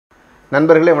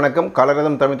நண்பர்களே வணக்கம்.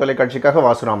 கலரதம் தமிழ் தொலைக்காட்சிக்காக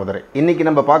வாசுராமதுரை. இன்றைக்கி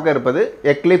நம்ம பார்க்க இருப்பது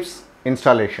எக்லிப்ஸ்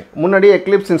இன்ஸ்டாலேஷன். முன்னாடி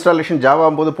எக்லிப்ஸ் இன்ஸ்டாலேஷன் ஜாவா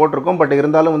போது போட்டிருக்கோம். பட்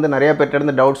இருந்தாலும் வந்து நிறைய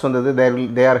பேர்கிட்ட டவுட்ஸ் வந்தது.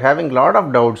 They are having lot of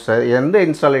doubts. எந்த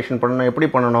இன்ஸ்டாலேஷன் பண்ணணும், எப்படி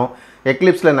பண்ணணும்,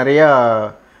 எக்லிப்ஸில் நிறையா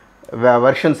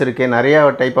வெர்ஷன்ஸ் இருக்குது, நிறையா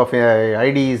டைப் ஆஃப்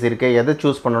ஐடிஸ் இருக்குது, எதை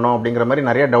சூஸ் பண்ணணும் அப்படிங்கிற மாதிரி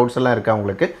நிறையா டவுட்ஸ் எல்லாம் இருக்குது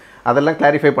அவங்களுக்கு. அதெல்லாம்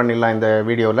கிளாரிஃபை பண்ணிடலாம் இந்த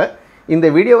வீடியோவில். இந்த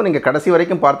வீடியோவை நீங்கள் கடைசி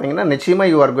வரைக்கும் பார்த்தீங்கன்னா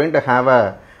நிச்சயமாக you are going to have a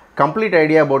complete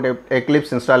idea about Eclipse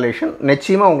installation.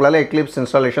 நிச்சயமாக உங்களால் Eclipse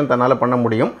installation தன்னால் பண்ண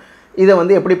முடியும். இதை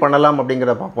வந்து எப்படி பண்ணலாம்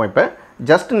அப்படிங்கிறத பார்ப்போம். இப்போ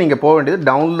ஜஸ்ட் நீங்கள் போக வேண்டியது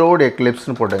டவுன்லோட்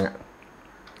எக்லிப்ஸ்னு போட்டுங்க.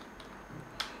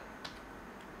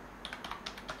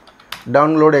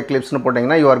 டவுன்லோட் எக்லிப்ஸ்னு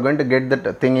போட்டிங்கன்னா you are going to get that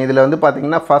thing. இதில் வந்து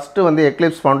பார்த்தீங்கன்னா ஃபஸ்ட்டு வந்து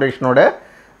எக்லிப்ஸ் ஃபவுண்டேஷனோட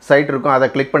சைட் இருக்கும், அதை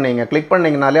கிளிக் பண்ணிங்க. கிளிக்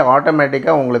பண்ணிங்கனாலே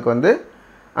ஆட்டோமேட்டிக்காக உங்களுக்கு வந்து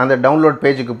அந்த டவுன்லோட்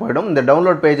பேஜுக்கு போயிடும். இந்த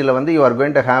டவுன்லோட் பேஜில் வந்து you are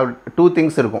going to have 2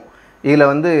 things இருக்கும்.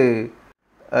 இதில் வந்து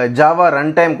ஜாவா ரன்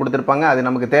டைம் கொடுத்துருப்பாங்க, அது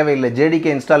நமக்கு தேவையில்லை. ஜேடிகே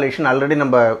இன்ஸ்டாலேஷன் ஆல்ரெடி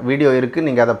நம்ம வீடியோ இருக்குது,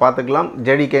 நீங்கள் அதை பார்த்துக்கலாம்.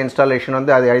 ஜேடிகே இன்ஸ்டாலேஷன்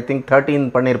வந்து அது ஐ திங்க் 13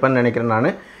 பண்ணியிருப்பேன்னு நினைக்கிறேன் நான்.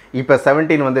 இப்போ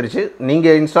 17 வந்துருச்சு.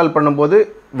 நீங்கள் இன்ஸ்டால் பண்ணும்போது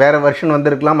வேறு வெர்ஷன்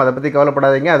வந்திருக்கலாம், அதை பற்றி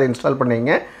கவலைப்படாதீங்க, அதை இன்ஸ்டால்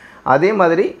பண்ணிங்க. அதே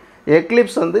மாதிரி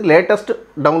எக்லிப்ஸ் வந்து லேட்டஸ்ட்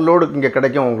டவுன்லோடு இங்கே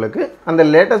கிடைக்கும் உங்களுக்கு. அந்த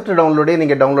லேட்டஸ்ட் டவுன்லோடே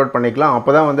நீங்கள் டவுன்லோட் பண்ணிக்கலாம்.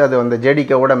 அப்போ தான் வந்து அது வந்து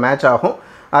ஜேடிகேவோட மேட்ச் ஆகும்.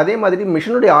 அதே மாதிரி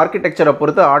மிஷினுடைய ஆர்கிடெக்சரை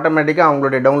பொறுத்து ஆட்டோமேட்டிக்காக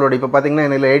அவங்களுடைய டவுன்லோடு இப்போ பார்த்தீங்கன்னா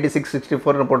இதில்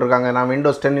 8664 போட்டிருக்காங்க. நான்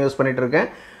விண்டோஸ் 10 யூஸ் பண்ணிகிட்டு இருக்கேன்.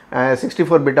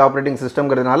 64 பிட் ஆப்ரேட்டிங்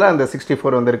சிஸ்டம்ங்கிறதுனால அந்த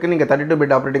 64 வந்திருக்கு. நீங்கள் 32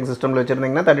 பிட் ஆப்ரேட்டிங் சிஸ்டமில்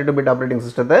வச்சுருந்தீங்கன்னா 32 பிட் ஆப்ரேட்டிங்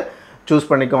சிஸ்டத்தை சூஸ்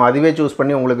பண்ணிக்கும். அதுவே சூஸ்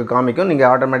பண்ணி உங்களுக்கு காமிக்கும். நீங்கள்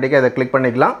ஆட்டோமேட்டிக்காக இதை கிளிக்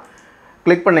பண்ணிக்கலாம்.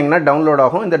 கிளிக் பண்ணிங்கன்னா டவுன்லோட்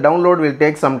ஆகும். இந்த download will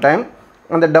take some time.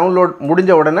 அந்த டவுன்லோட்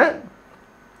முடிஞ்ச உடனே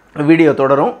வீடியோ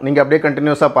தொடரும். நீங்கள் அப்படியே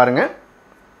கண்டினியூஸாக பாருங்கள்.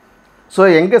 ஸோ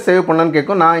எங்கே சேவ் பண்ணணும்னு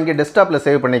கேட்கும். நான் இங்கே டெஸ்க்டாப்பில்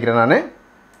சேவ் பண்ணிக்கிறேன். நான்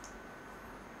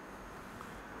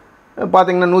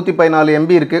பார்த்தீங்கன்னா 114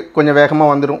 MB இருக்குது, கொஞ்சம் வேகமாக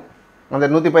வந்துடும். அந்த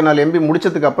 114 MB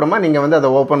முடிச்சதுக்கு அப்புறமா நீங்கள் வந்து அதை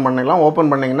ஓப்பன் பண்ணிக்கலாம். ஓப்பன்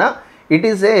பண்ணிங்கன்னா it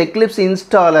is a Eclipse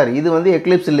installer. இது வந்து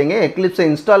எக்லிப்ஸ் இல்லைங்க, எக்லிப்ஸை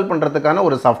இன்ஸ்டால் பண்ணுறதுக்கான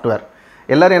ஒரு சாஃப்ட்வேர்.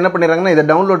 எல்லோரும் என்ன பண்ணிடுறாங்கன்னா இதை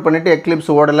டவுன்லோட் பண்ணிவிட்டு எக்லிப்ஸ்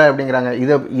ஓடலை அப்படிங்கிறாங்க.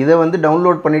 இதை வந்து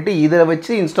டவுன்லோட் பண்ணிவிட்டு இதை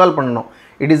வச்சு இன்ஸ்டால் பண்ணணும்.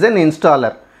 It is an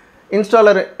installer.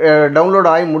 Installer download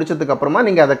ஆகி முடிச்சதுக்கப்புறமா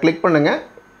நீங்கள் அதை கிளிக் பண்ணுங்கள்.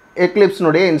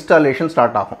 எக்லிப்ஸினுடைய இன்ஸ்டாலேஷன்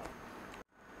ஸ்டார்ட் ஆகும்.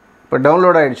 இப்போ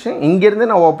டவுன்லோட் ஆகிடுச்சு. இங்கேருந்து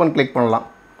நான் ஓப்பன் கிளிக் பண்ணலாம்.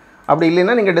 அப்படி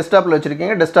இல்லைன்னா நீங்கள் டெஸ்க்டாப்பில்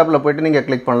வச்சுருக்கீங்க, டெஸ்க்டாப்பில் போய்ட்டு நீங்கள்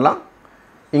கிளிக் பண்ணலாம்.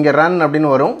 இங்கே ரன் அப்படின்னு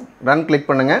வரும், ரன் கிளிக்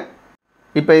பண்ணுங்கள்.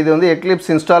 இப்போ இது வந்து எக்லிப்ஸ்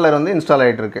இன்ஸ்டாலர் வந்து இன்ஸ்டால்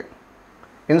ஆகிட்டுருக்கு.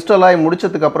 இன்ஸ்டால் ஆகி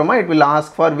முடிச்சதுக்கப்புறமா it will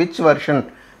ask for which version,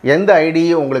 எந்த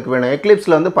ஐடியும் உங்களுக்கு வேணும்.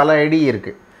 எக்லிப்ஸில் வந்து பல ஐடி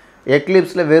இருக்குது.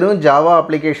 எக்லிப்ஸில் வெறும் ஜாவா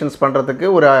அப்ளிகேஷன்ஸ் பண்ணுறதுக்கு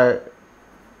ஒரு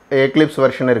எக்லிப்ஸ்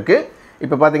வெர்ஷன் இருக்குது.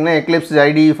 இப்போ பார்த்தீங்கன்னா எக்லிப்ஸ்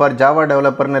ஐடி ஃபார் ஜாவா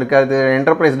டெவலப்பர்னு இருக்குது, அது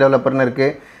என்டர்பிரைஸ் டெவலப்பர்னு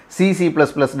இருக்குது, C++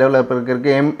 டெவலப்பருக்கு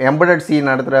இருக்குது, எம்பெடட் சி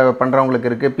பண்ணுறவங்களுக்கு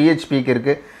இருக்குது, PHPக்கு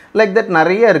இருக்குது. லைக் தட்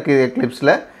நிறைய இருக்குது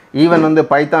எக்லிப்ஸில். ஈவன் வந்து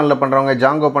பைத்தானில் பண்ணுறவங்க,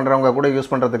 ஜாங்கோ பண்ணுறவங்க கூட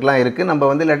யூஸ் பண்ணுறதுக்குலாம் இருக்குது. நம்ம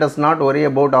வந்து let us not worry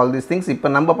about all these things. இப்போ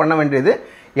நம்ம பண்ண வேண்டியது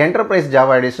enterprise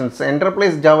Java editions.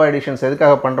 Enterprise Java editions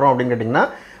எதுக்காக பண்ணுறோம் அப்படின்னு கேட்டிங்கன்னா,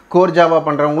 கோர் ஜாவா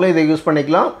பண்ணுறவங்களும் இதை யூஸ்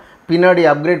பண்ணிக்கலாம், பின்னாடி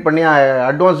அப்கிரேட் பண்ணி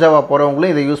அட்வான்ஸ் ஜாவா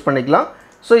போகிறவங்களும் இதை யூஸ் பண்ணிக்கலாம்.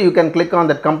 So you can click on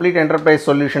that complete enterprise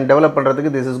solution develop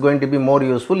பண்ணுறதுக்கு this is going to be more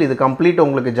useful. இது கம்ப்ளீட்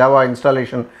உங்களுக்கு Java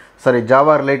installation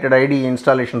Java related ID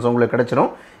installations உங்களுக்கு கிடச்சிரும்.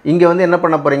 இங்கே வந்து என்ன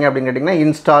பண்ண போகிறீங்க அப்படின்னு கேட்டிங்கன்னா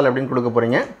இன்ஸ்டால் அப்படின்னு கொடுக்க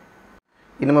போகிறீங்க.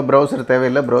 இனிமேல் ப்ரௌசர்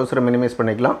தேவையில்லை, ப்ரௌசரை மினிமைஸ்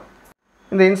பண்ணிக்கலாம்.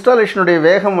 இந்த இன்ஸ்டாலேஷனுடைய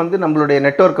வேகம் வந்து நம்மளுடைய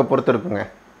நெட்வொர்க்கை பொறுத்து இருக்குங்க.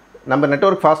 நம்ம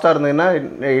நெட்வொர்க் ஃபாஸ்ட்டாக இருந்ததுன்னா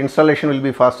installation will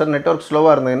be pastor. Network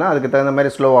ஸ்லோவாக இருந்ததுன்னா அதுக்கு தகுந்த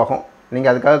மாதிரி ஸ்லோ ஆகும்.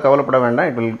 நீங்கள் அதுக்காக கவலைப்பட வேண்டாம்.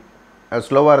 இட் வில்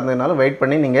ஸ்லோவாக இருந்ததுனால வெயிட்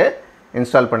பண்ணி நீங்கள்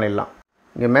இன்ஸ்டால் பண்ணிடலாம்.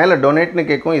 இங்கே மேலே டொனேட்னு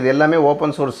கேட்கும். இது எல்லாமே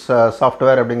ஓப்பன் சோர்ஸ்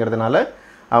சாஃப்ட்வேர் அப்படிங்கிறதுனால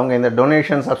அவங்க இந்த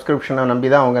டொனேஷன் சப்ஸ்கிரிப்ஷனை நம்பி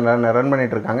தான் அவங்க ரன்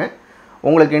பண்ணிகிட்ருக்காங்க.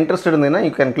 உங்களுக்கு இன்ட்ரெஸ்ட் இருந்ததுன்னா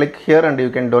you can click here and you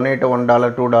can donate $1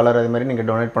 $2 அது மாதிரி நீங்கள்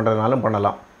டொனேட் பண்ணுறதுனாலும்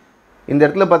பண்ணலாம். இந்த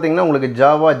இடத்துல பார்த்தீங்கன்னா உங்களுக்கு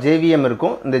ஜாவா JVM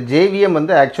இருக்கும். இந்த JVM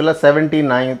வந்து ஆக்சுவலாக 17,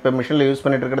 நான் இப்போ மிஷினில் யூஸ்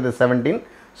பண்ணிட்டு இருக்கிறது 17.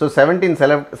 ஸோ 17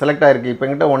 செலக்ட் ஆகிருக்கு. இப்போ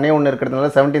எங்கிட்ட ஒன்று இருக்கிறதுனால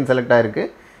 17 செலக்ட் ஆகிருக்கு.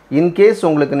 இன்கேஸ்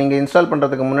உங்களுக்கு நீங்கள் இன்ஸ்டால்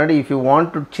பண்ணுறதுக்கு முன்னாடி if you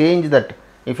want to change that,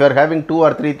 if you are having 2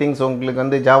 or 3 things, உங்களுக்கு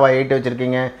வந்து ஜாவா 8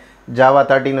 வச்சுருக்கீங்க, ஜாவா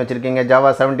 13 வச்சுருக்கீங்க,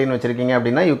 ஜாவா 17 வச்சுருக்கீங்க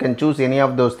அப்படின்னா you can choose any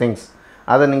of those things.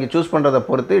 அதை நீங்கள் சூஸ் பண்ணுறதை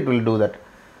பொறுத்து it will do that.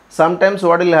 Sometimes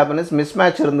what will happen is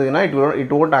mismatch இருந்ததுன்னா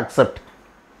இட் won't accept.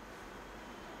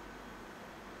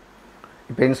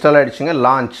 இப்போ இன்ஸ்டால் ஆகிடுச்சிங்க.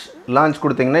 லான்ச்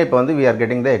கொடுத்தீங்கன்னா இப்போ வந்து we are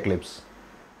getting the Eclipse.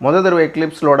 முதல் தடவை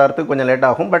எக்லிப்ஸ் லோட் ஆகிறதுக்கு கொஞ்சம் லேட்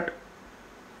ஆகும். பட்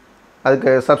அதுக்கு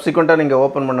சப்சிக்வெண்ட்டாக நீங்கள்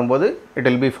ஓப்பன் பண்ணும்போது இட்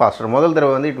வில் பி ஃபாஸ்டர். முதல்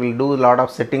தடவை வந்து it will do lot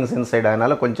of settings inside,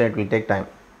 அதனால் கொஞ்சம் it will take time.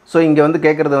 So இங்கே வந்து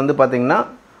கேட்குறது வந்து பார்த்திங்கன்னா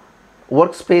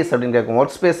ஒர்க் ஸ்பேஸ் அப்படின்னு கேட்கும்.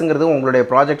 ஒர்க் ஸ்பேஸுங்கிறது உங்களுடைய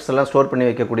ப்ராஜெக்ட்ஸ் எல்லாம் ஸ்டோர் பண்ணி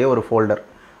வைக்கக்கூடிய ஒரு ஃபோல்டர்.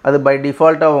 அது பை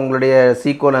டிஃபால்ட்டாக உங்களுடைய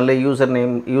C:,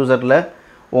 யூசரில்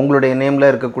உங்களுடைய நேமில்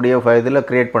இருக்கக்கூடிய இதில்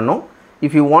க்ரியேட் பண்ணும்.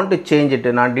 If you want to change it,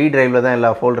 நான் டி டிரைவில் தான் எல்லா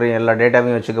ஃபோல்டரையும் எல்லா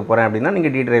டேட்டாவையும் வச்சுக்க போகிறேன் அப்படின்னா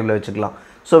நீங்கள் டி டிரைவில் வச்சுக்கலாம்.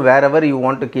 So where ever you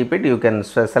want to keep it you can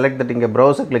select that. இங்கே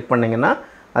ப்ரௌசர் கிளிக் பண்ணிங்கன்னா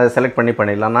அதை செலக்ட்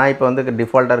பண்ணிடலாம். நான் இப்போ வந்து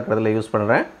டிஃபால்ட்டாக இருக்கிறதுல யூஸ்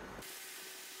பண்ணுறேன்.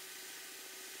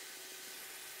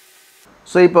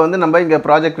 ஸோ இப்போ வந்து நம்ம இங்கே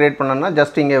ப்ராஜெக்ட் க்ரியேட் பண்ணோம்னா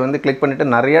ஜஸ்ட் இங்கே வந்து கிளிக் பண்ணிவிட்டு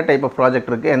நிறைய டைப் ஆஃப் ப்ராஜெக்ட்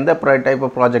இருக்குது. எந்த type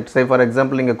of project, say for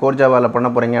example இங்கே கோர் ஜாவாவில் பண்ண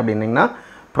போகிறீங்க அப்படின்னிங்கன்னா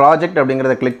ப்ராஜெக்ட்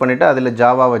அப்படிங்கிறத கிளிக் பண்ணிவிட்டு அதில்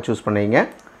ஜாவாவை சூஸ் பண்ணிங்க.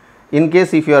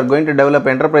 In case if you are going to develop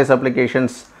enterprise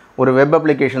applications, ஒரு வெப்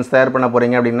அப்ளிகேஷன்ஸ் தயார் பண்ண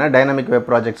போகிறீங்க அப்படின்னா டைனமிக் வெப்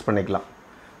ப்ராஜெக்ட்ஸ் பண்ணிக்கலாம்.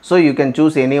 So you can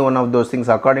choose any one of those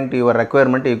things according to your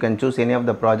requirement. You can choose any of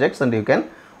the projects and you can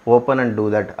open and do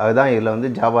that. அதுதான் இதில் வந்து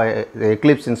Java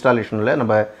Eclipse இன்ஸ்டாலேஷனில்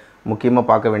நம்ம முக்கியமாக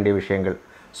பார்க்க வேண்டிய விஷயங்கள்.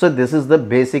 So this is the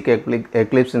basic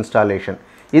Eclipse installation.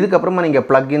 இதுக்கப்புறமா நீங்கள்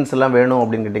ப்ளக்இன்ஸ் எல்லாம் வேணும்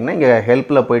அப்படின்னு கேட்டிங்கன்னா இங்கே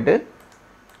ஹெல்ப்பில் போய்ட்டு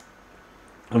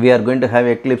we are going to have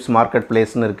Eclipse market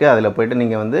பிளேஸ்னு இருக்குது. அதில் போய்ட்டு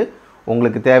நீங்கள் வந்து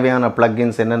உங்களுக்கு தேவையான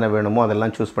ப்ளக்இன்ஸ் என்னென்ன வேணுமோ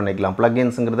அதெல்லாம் சூஸ் பண்ணிக்கலாம்.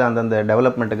 ப்ளக்இன்ஸுங்கிறது அந்தந்த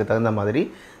டெவலப்மெண்ட்டுக்கு தகுந்த மாதிரி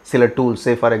சில டூல்ஸ்,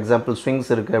 ஃபார் எக்ஸாம்பிள் ஸ்விங்ஸ்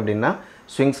இருக்குது அப்படின்னா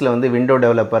ஸ்விங்ஸில் வந்து விண்டோ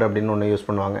டெவலப்பர் அப்படின்னு ஒன்று யூஸ்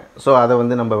பண்ணுவாங்க. ஸோ அதை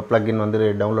வந்து நம்ம ப்ளக்இன் வந்து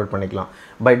டவுன்லோட் பண்ணிக்கலாம்.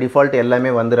 பை டிஃபால்ட்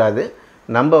எல்லாமே வந்துடாது.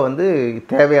 நம்ம வந்து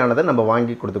தேவையானதை நம்ம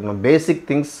வாங்கி கொடுத்துக்கணும். பேசிக்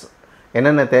திங்ஸ்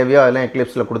என்னென்ன தேவையோ அதெல்லாம்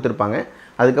எக்லிப்ஸில் கொடுத்துருப்பாங்க.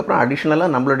 அதுக்கப்புறம்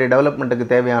அடிஷ்னலாக நம்மளுடைய டெவலப்மெண்ட்டுக்கு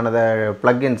தேவையானதை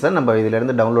ப்ளக்இன்ஸை நம்ம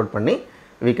இதிலேருந்து டவுன்லோட் பண்ணி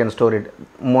we can store it.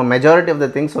 Majority of the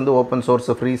things வந்து ஓப்பன் சோர்ஸ்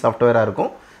ஃப்ரீ சாஃப்ட்வேராக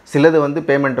இருக்கும். சிலது வந்து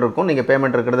பேமெண்ட் இருக்கும். நீங்கள்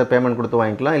பேமெண்ட் இருக்கிறத பேமெண்ட் கொடுத்து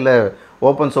வாங்கிக்கலாம். இல்லை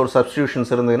ஓப்பன் சோர்ஸ்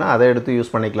சப்ஸ்டியூஷன்ஸ் இருந்ததுன்னா அதை எடுத்து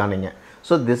யூஸ் பண்ணிக்கலாம் நீங்கள்.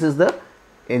 So this is the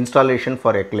installation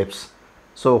for Eclipse.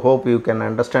 So hope you can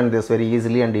understand this very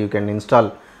easily and you can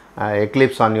install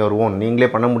Eclipse on your own.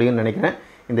 நீங்களே பண்ண முடியும்னு நினைக்கிறேன்.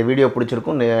 இந்த வீடியோ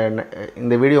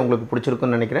உங்களுக்கு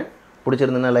பிடிச்சிருக்குன்னு நினைக்கிறேன்.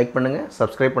 பிடிச்சிருந்ததுன்னா லைக் பண்ணுங்கள்,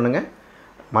 சப்ஸ்கிரைப் பண்ணுங்கள்,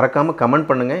 மறக்காமல் கமெண்ட்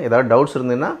பண்ணுங்கள். ஏதாவது டவுட்ஸ்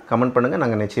இருந்ததுன்னா கமெண்ட் பண்ணுங்கள்,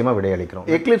 நாங்கள் நிச்சயமாக விடையளிக்கிறோம்.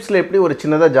 எக்லிப்ஸில் எப்படி ஒரு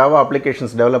சின்னதாக ஜாவா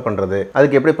அப்ளிகேஷன்ஸ் டெவலப் பண்ணுறது,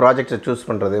 அதுக்கு எப்படி ப்ராஜெக்ட்ஸை சூஸ்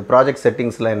பண்ணுறது, ப்ராஜெக்ட்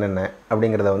செட்டிங்ஸ்லாம் என்னென்ன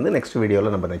அப்படிங்கிறத வந்து நெக்ஸ்ட்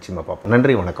வீடியோவில் நம்ம நிச்சயமாக பார்ப்போம்.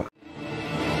 நன்றி, வணக்கம்.